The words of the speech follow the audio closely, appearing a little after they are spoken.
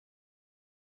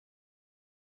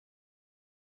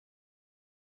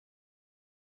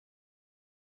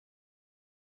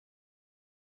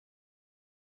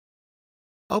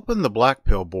Open the black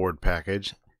pill board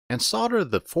package and solder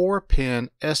the 4-pin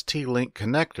ST-Link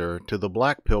connector to the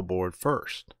black pill board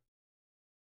first.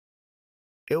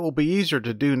 It will be easier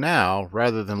to do now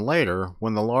rather than later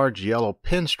when the large yellow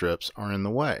pin strips are in the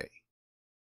way.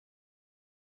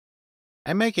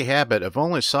 And make a habit of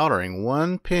only soldering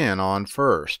one pin on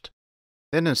first,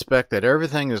 then inspect that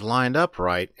everything is lined up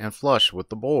right and flush with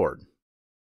the board.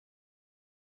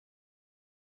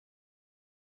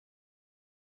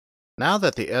 Now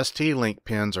that the ST-Link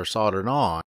pins are soldered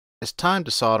on, it's time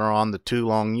to solder on the 2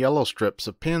 long yellow strips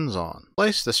of pins on.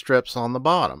 Place the strips on the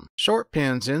bottom, short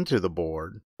pins into the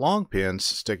board, long pins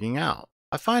sticking out.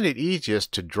 I find it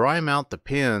easiest to dry mount the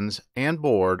pins and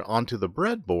board onto the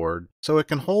breadboard so it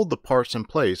can hold the parts in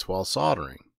place while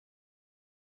soldering.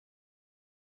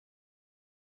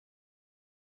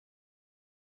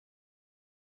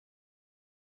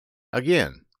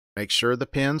 Again, make sure the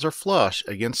pins are flush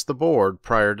against the board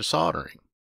prior to soldering.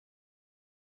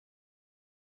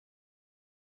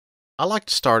 I like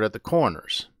to start at the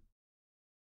corners,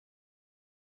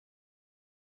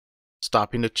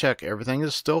 stopping to check everything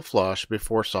is still flush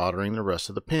before soldering the rest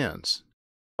of the pins.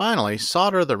 Finally,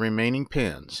 solder the remaining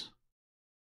pins.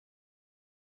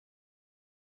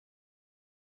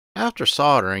 After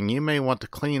soldering, you may want to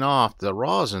clean off the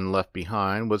rosin left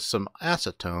behind with some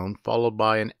acetone followed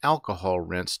by an alcohol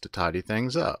rinse to tidy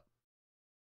things up.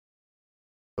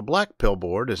 The black pill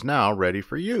board is now ready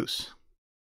for use.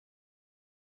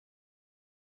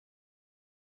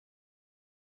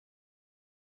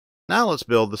 Now let's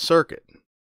build the circuit.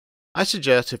 I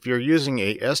suggest if you're using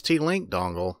a ST-Link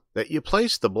dongle that you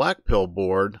place the black pill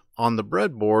board on the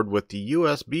breadboard with the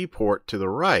USB port to the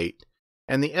right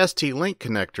and the ST-Link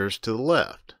connectors to the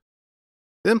left.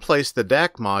 Then place the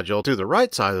DAC module to the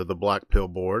right side of the black pill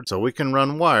board so we can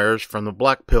run wires from the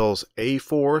black pill's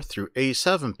A4 through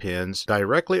A7 pins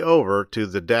directly over to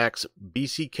the DAC's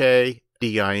BCK,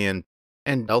 DIN,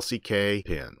 and LCK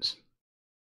pins.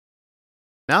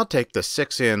 Now take the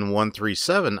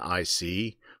 6N137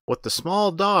 IC with the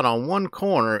small dot on one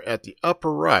corner at the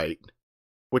upper right,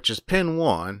 which is pin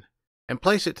 1, and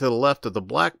place it to the left of the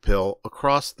black pill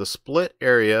across the split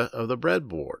area of the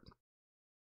breadboard.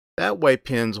 That way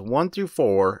pins 1 through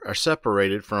 4 are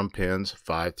separated from pins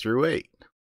 5 through 8.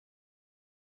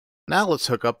 Now let's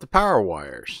hook up the power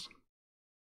wires.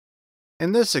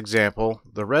 In this example,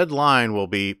 the red line will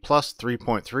be plus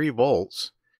 3.3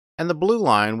 volts and the blue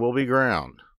line will be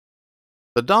ground.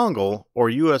 The dongle or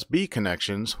USB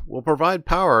connections will provide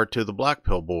power to the black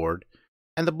pill board,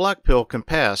 and the black pill can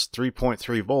pass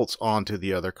 3.3 volts on to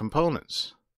the other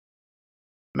components.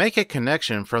 Make a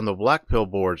connection from the black pill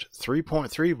board's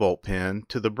 3.3 volt pin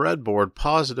to the breadboard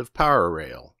positive power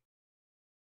rail.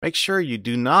 Make sure you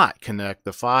do not connect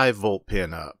the 5 volt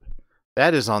pin up.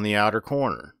 That is on the outer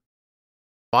corner.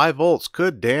 5 volts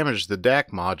could damage the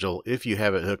DAC module if you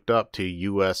have it hooked up to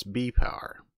USB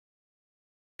power.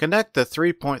 Connect the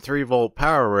 3.3 volt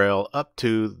power rail up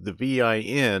to the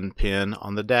VIN pin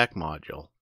on the DAC module.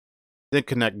 Then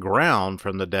connect ground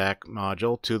from the DAC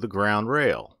module to the ground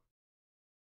rail.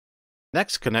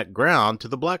 Next, connect ground to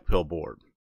the black pill board.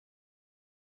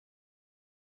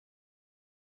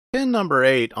 Pin number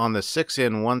 8 on the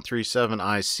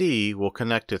 6N137 IC will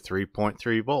connect to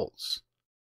 3.3 volts.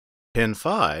 Pin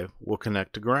 5 will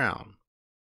connect to ground.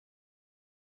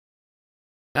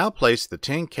 Now place the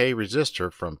 10K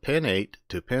resistor from pin 8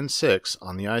 to pin 6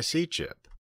 on the IC chip.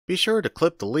 Be sure to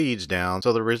clip the leads down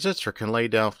so the resistor can lay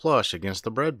down flush against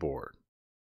the breadboard.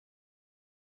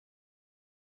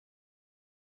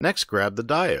 Next, grab the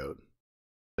diode.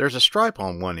 There's a stripe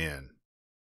on one end.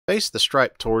 Face the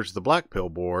stripe towards the black pill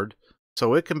board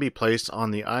so it can be placed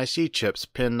on the IC chip's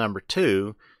pin number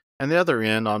 2 and the other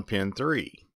end on pin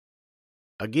 3.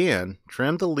 Again,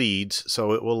 trim the leads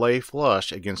so it will lay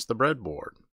flush against the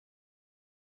breadboard.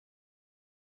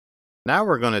 Now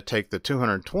we're going to take the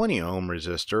 220 ohm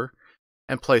resistor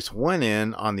and place one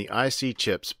end on the IC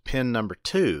chip's pin number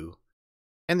 2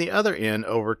 and the other end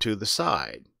over to the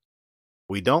side.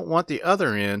 We don't want the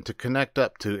other end to connect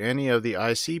up to any of the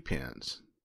IC pins.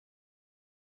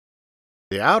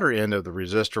 The outer end of the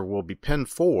resistor will be pin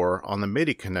 4 on the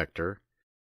MIDI connector,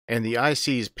 and the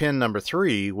IC's pin number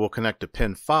 3 will connect to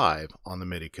pin 5 on the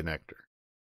MIDI connector.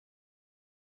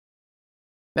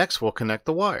 Next, we'll connect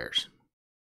the wires.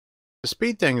 To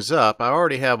speed things up, I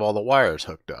already have all the wires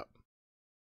hooked up.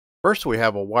 First, we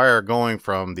have a wire going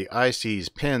from the IC's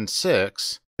pin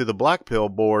 6 to the black pill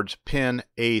board's pin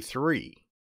A3.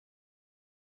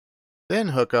 Then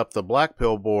hook up the black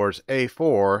pill board's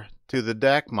A4 to the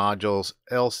DAC module's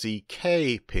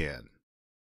LCK pin.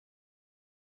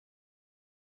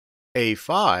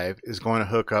 A5 is going to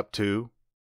hook up to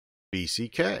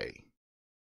BCK.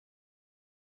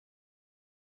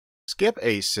 Skip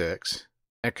A6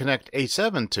 and connect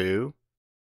A7 to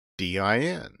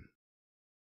DIN.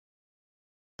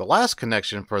 The last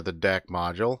connection for the DAC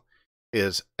module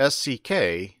is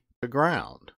SCK to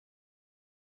ground.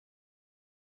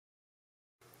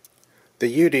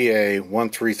 The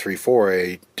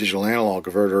UDA1334A digital analog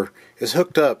converter is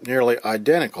hooked up nearly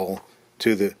identical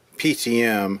to the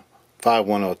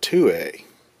PTM5102A.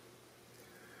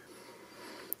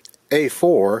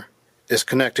 A4 is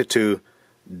connected to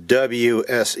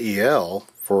WSEL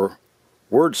for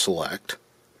word select.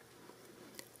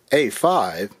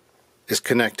 A5 is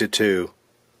connected to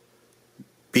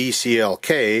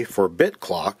BCLK for bit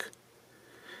clock,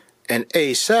 and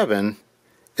A7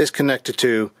 is connected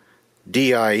to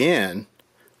DIN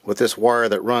with this wire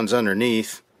that runs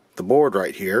underneath the board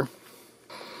right here,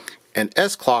 and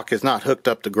S clock is not hooked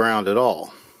up to ground at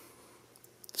all.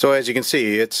 So as you can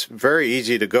see, it's very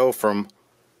easy to go from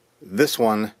this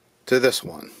one to this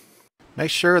one. Make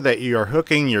sure that you are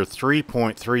hooking your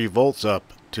 3.3 volts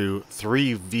up to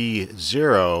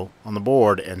 3V0 on the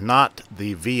board and not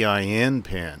the VIN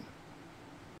pin.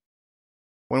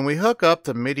 When we hook up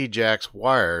the MIDI jack's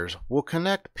wires, we'll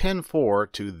connect pin 4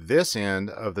 to this end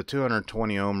of the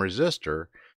 220 ohm resistor,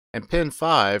 and pin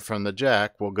 5 from the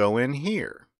jack will go in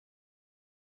here.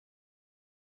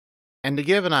 And to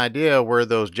give an idea where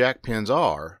those jack pins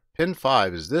are, pin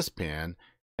 5 is this pin,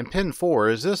 and pin 4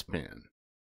 is this pin.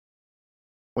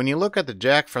 When you look at the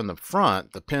jack from the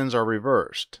front, the pins are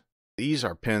reversed. These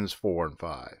are pins 4 and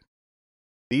 5.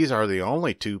 These are the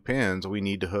only two pins we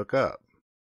need to hook up.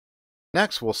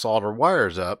 Next, we'll solder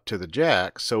wires up to the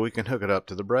jack so we can hook it up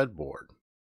to the breadboard.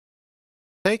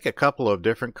 Take a couple of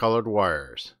different colored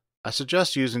wires. I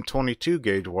suggest using 22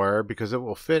 gauge wire because it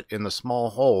will fit in the small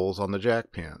holes on the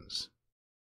jack pins.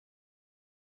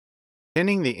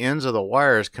 Pinning the ends of the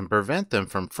wires can prevent them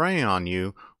from fraying on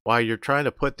you while you're trying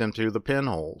to put them through the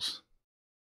pinholes.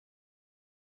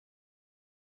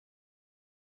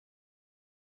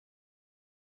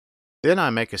 Then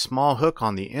I make a small hook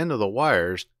on the end of the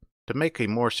wires to make a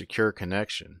more secure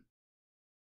connection.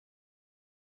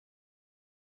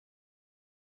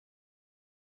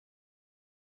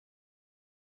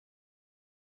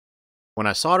 When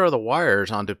I solder the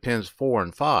wires onto pins 4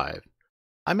 and 5,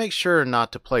 I make sure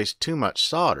not to place too much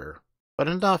solder, but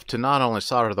enough to not only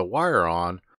solder the wire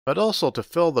on, but also to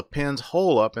fill the pin's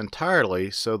hole up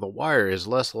entirely so the wire is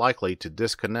less likely to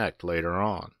disconnect later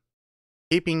on.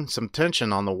 Keeping some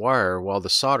tension on the wire while the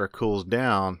solder cools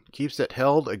down keeps it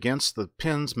held against the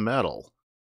pin's metal.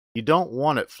 You don't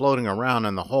want it floating around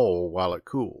in the hole while it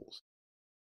cools.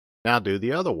 Now do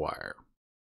the other wire.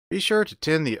 Be sure to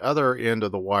tin the other end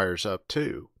of the wires up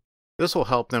too. This will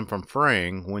help them from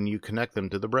fraying when you connect them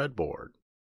to the breadboard.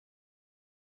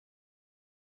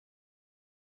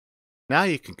 Now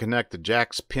you can connect the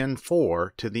jack's pin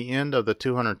 4 to the end of the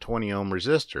 220 ohm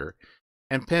resistor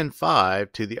and pin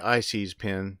 5 to the IC's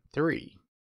pin 3.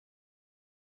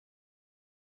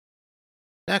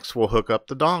 Next, we'll hook up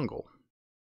the dongle.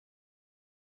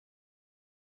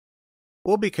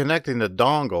 We'll be connecting the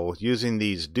dongle using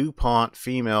these DuPont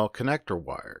female connector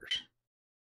wires.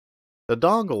 The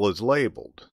dongle is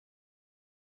labeled.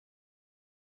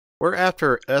 We're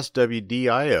after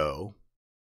SWDIO,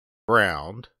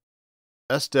 ground,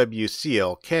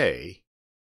 SWCLK,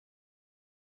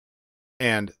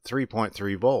 and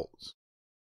 3.3 volts.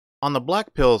 On the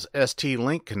Blackpill's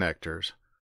ST-Link connectors,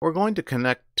 we're going to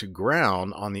connect to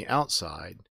ground on the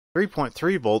outside,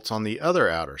 3.3 volts on the other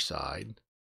outer side.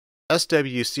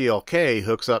 SWCLK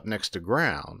hooks up next to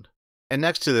ground, and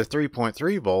next to the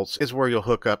 3.3 volts is where you'll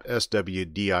hook up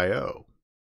SWDIO.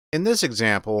 In this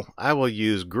example, I will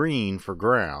use green for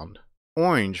ground,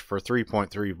 orange for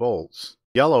 3.3 volts,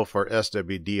 yellow for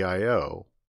SWDIO,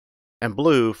 and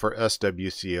blue for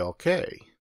SWCLK.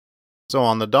 So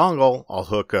on the dongle, I'll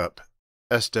hook up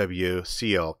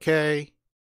SWCLK,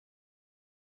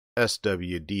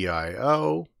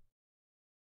 SWDIO,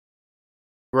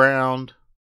 ground,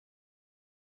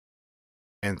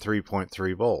 and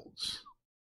 3.3 volts.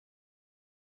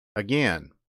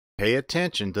 Again, pay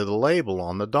attention to the label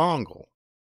on the dongle.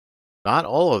 Not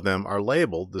all of them are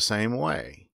labeled the same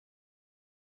way.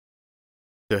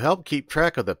 To help keep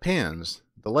track of the pins,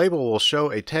 the label will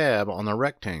show a tab on the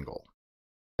rectangle.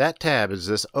 That tab is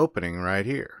this opening right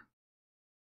here.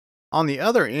 On the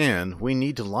other end, we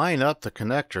need to line up the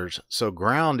connectors so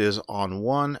ground is on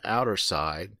one outer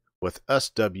side with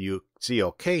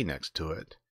SWCLK next to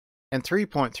it, and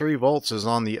 3.3 volts is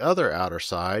on the other outer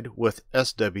side with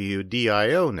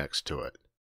SWDIO next to it.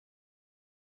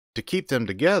 To keep them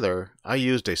together, I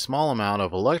used a small amount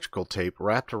of electrical tape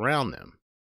wrapped around them.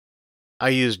 I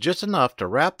used just enough to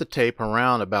wrap the tape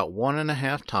around about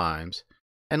 1.5 times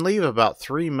and leave about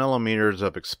 3 millimeters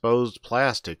of exposed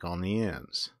plastic on the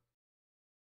ends.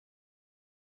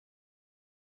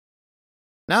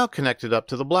 Now connect it up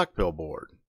to the black pill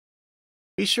board.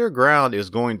 Be sure ground is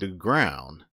going to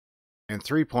ground, and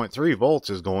 3.3 volts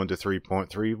is going to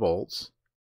 3.3 volts,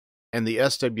 and the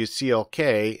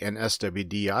SWCLK and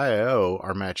SWDIO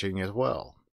are matching as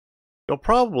well. You'll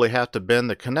probably have to bend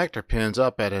the connector pins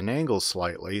up at an angle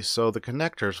slightly so the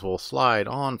connectors will slide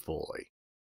on fully.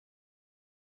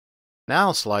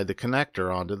 Now slide the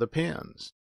connector onto the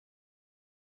pins.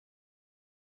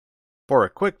 For a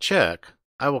quick check,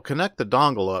 I will connect the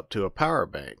dongle up to a power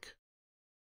bank.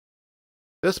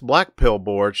 This black pill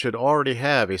board should already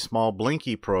have a small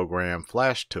blinky program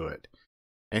flashed to it,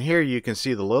 and here you can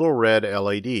see the little red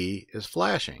LED is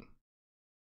flashing.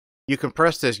 You can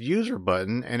press this user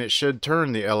button and it should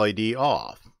turn the LED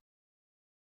off.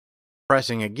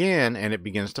 Pressing again and it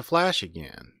begins to flash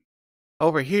again.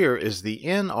 Over here is the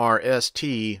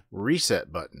NRST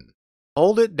reset button.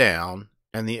 Hold it down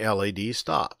and the LED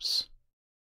stops.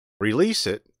 Release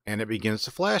it and it begins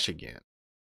to flash again.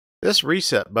 This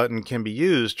reset button can be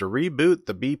used to reboot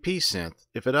the BP Synth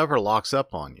if it ever locks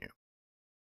up on you.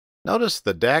 Notice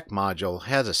the DAC module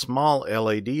has a small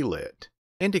LED lit,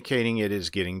 indicating it is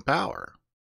getting power.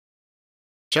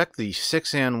 Check the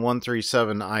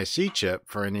 6N137 IC chip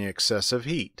for any excessive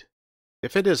heat.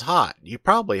 If it is hot, you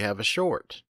probably have a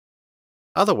short.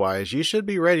 Otherwise, you should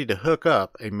be ready to hook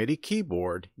up a MIDI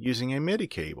keyboard using a MIDI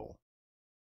cable.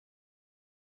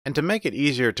 And to make it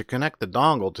easier to connect the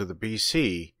dongle to the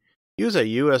PC, use a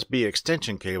USB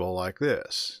extension cable like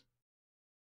this.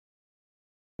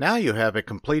 Now you have a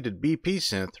completed BP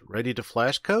Synth ready to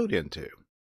flash code into.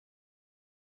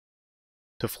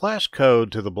 To flash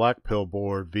code to the black pill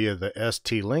board via the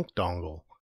ST-Link dongle,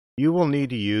 you will need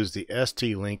to use the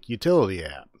ST-Link utility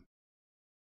app.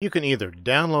 You can either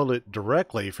download it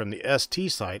directly from the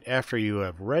ST site after you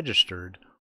have registered,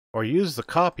 or use the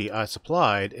copy I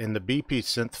supplied in the BP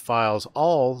Synth Files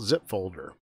All zip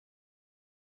folder.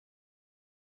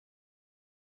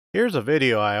 Here's a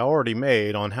video I already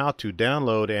made on how to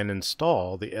download and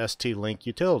install the ST-Link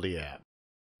utility app.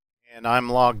 And I'm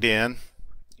logged in.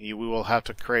 We will have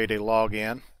to create a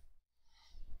login.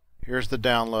 Here's the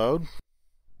download.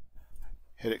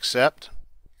 Hit accept.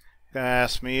 It's going to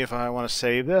ask me if I want to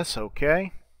save this.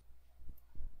 Okay.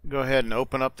 Go ahead and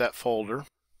open up that folder.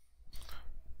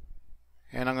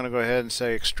 And I'm going to go ahead and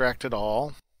say extract it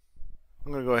all.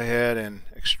 I'm going to go ahead and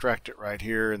extract it right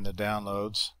here in the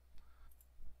downloads.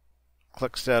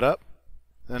 Click setup.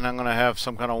 Then I'm going to have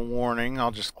some kind of warning.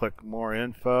 I'll just click more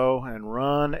info and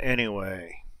run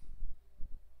anyway.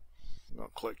 I'm going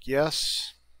to click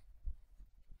yes.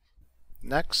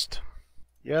 Next.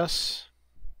 Yes.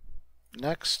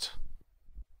 Next.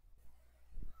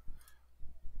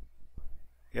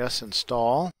 Yes,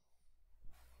 install.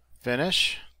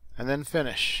 Finish. And then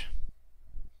finish.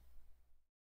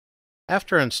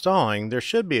 After installing, there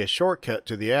should be a shortcut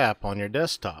to the app on your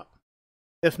desktop.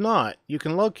 If not, you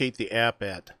can locate the app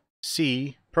at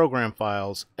C Program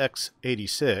Files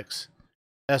x86,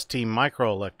 ST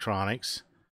Microelectronics,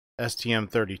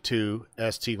 STM32,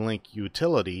 ST-Link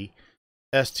Utility,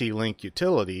 ST-Link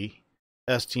Utility,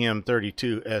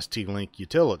 STM32 ST-Link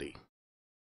Utility.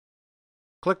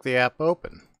 Click the app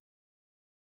open.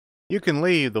 You can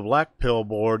leave the black pill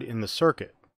board in the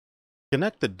circuit.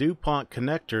 Connect the DuPont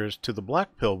connectors to the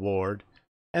black pill board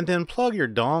and then plug your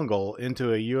dongle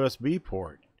into a USB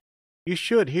port. You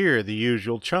should hear the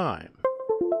usual chime.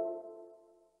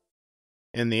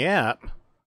 In the app,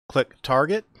 click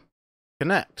Target,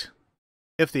 Connect.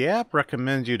 If the app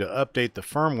recommends you to update the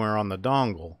firmware on the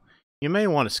dongle, you may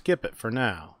want to skip it for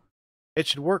now. It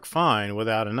should work fine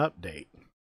without an update.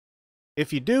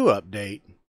 If you do update,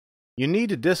 you need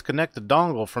to disconnect the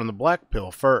dongle from the black pill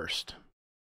first.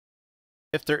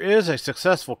 If there is a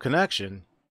successful connection,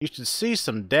 you should see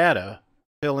some data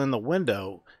fill in the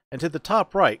window and to the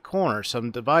top right corner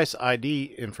some device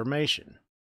ID information.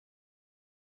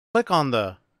 Click on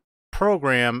the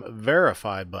Program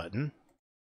Verify button.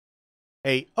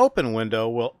 An open window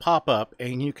will pop up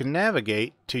and you can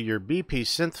navigate to your BP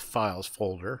Synth Files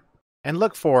folder and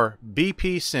look for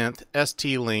BP Synth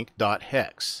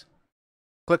ST-Link.hex.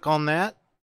 Click on that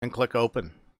and click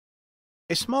Open.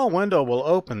 A small window will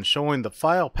open showing the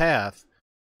file path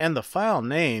and the file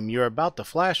name you're about to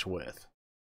flash with.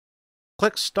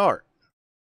 Click Start.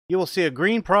 You will see a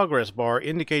green progress bar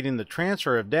indicating the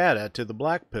transfer of data to the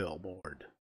black pill board.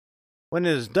 When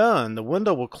it is done, the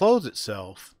window will close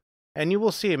itself and you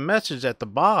will see a message at the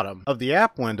bottom of the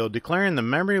app window declaring the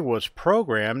memory was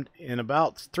programmed in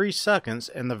about 3 seconds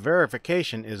and the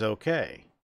verification is okay.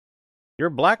 Your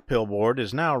black pill board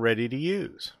is now ready to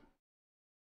use.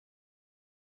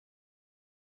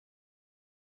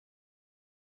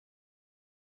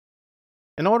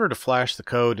 In order to flash the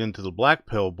code into the black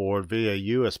pill board via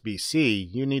USB-C,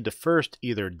 you need to first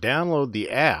either download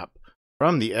the app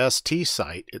from the ST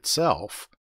site itself,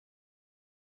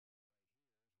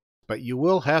 but you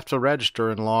will have to register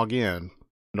and log in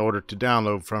order to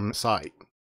download from the site.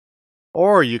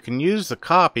 Or you can use the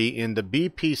copy in the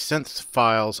BP Synth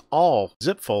files all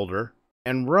zip folder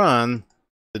and run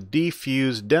the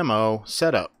Diffuse demo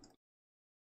setup.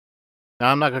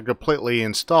 Now I'm not going to completely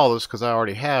install this because I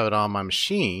already have it on my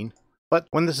machine, but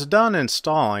when this is done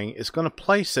installing, it's going to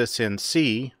place this in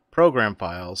C, Program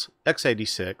Files,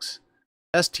 x86,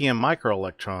 STM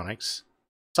Microelectronics,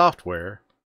 Software,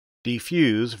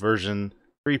 Diffuse version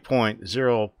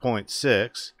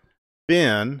 3.0.6,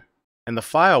 bin, and the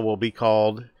file will be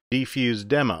called Diffuse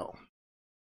Demo.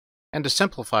 And to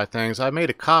simplify things, I made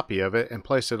a copy of it and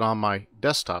placed it on my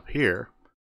desktop here.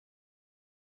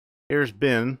 Here's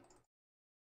bin,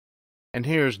 and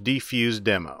here's Diffuse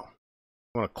Demo.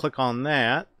 I'm going to click on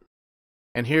that,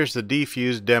 and here's the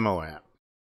Diffuse Demo app.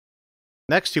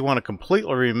 Next, you want to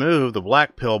completely remove the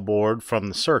black pill board from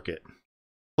the circuit.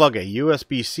 Plug a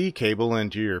USB-C cable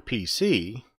into your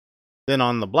PC, then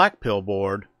on the black pill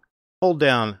board, hold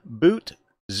down Boot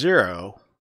 0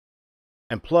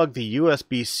 and plug the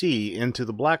USB-C into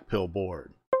the black pill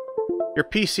board. Your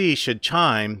PC should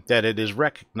chime that it is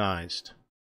recognized.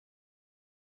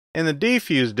 In the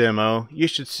Diffuse demo, you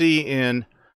should see in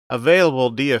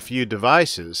Available DFU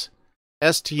Devices,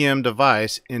 STM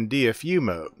device in DFU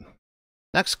mode.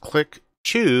 Next, click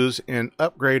Choose in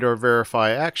Upgrade or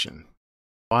Verify Action.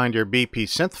 Find your BP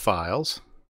Synth files,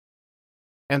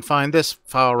 and find this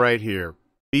file right here,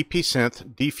 BP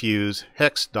Synth Diffuse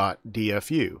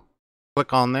hex.dfu.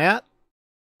 Click on that,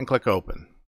 and click Open.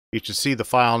 You should see the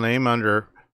file name under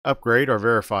Upgrade or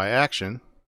Verify Action,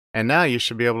 and now you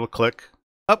should be able to click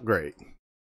Upgrade.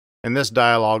 In this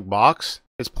dialog box,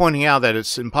 it's pointing out that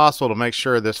it's impossible to make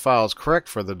sure this file is correct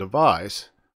for the device,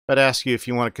 but asks you if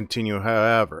you want to continue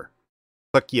however.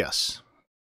 Click Yes.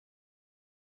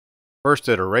 First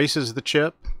it erases the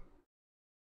chip,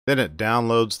 then it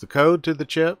downloads the code to the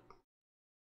chip,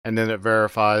 and then it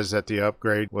verifies that the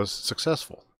upgrade was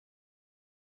successful.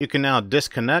 You can now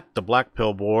disconnect the black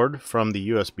pill board from the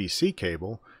USB-C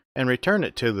cable and return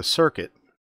it to the circuit.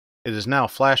 It is now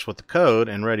flashed with the code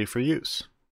and ready for use.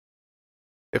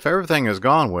 If everything has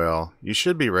gone well, you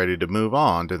should be ready to move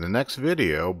on to the next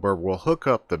video where we'll hook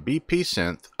up the BP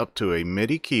Synth up to a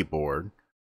MIDI keyboard,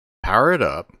 power it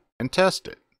up, and test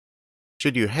it.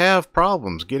 Should you have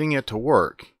problems getting it to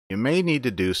work, you may need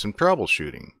to do some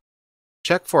troubleshooting.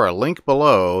 Check for a link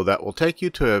below that will take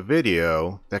you to a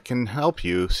video that can help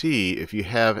you see if you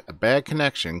have a bad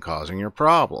connection causing your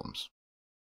problems.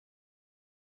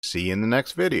 See you in the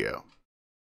next video.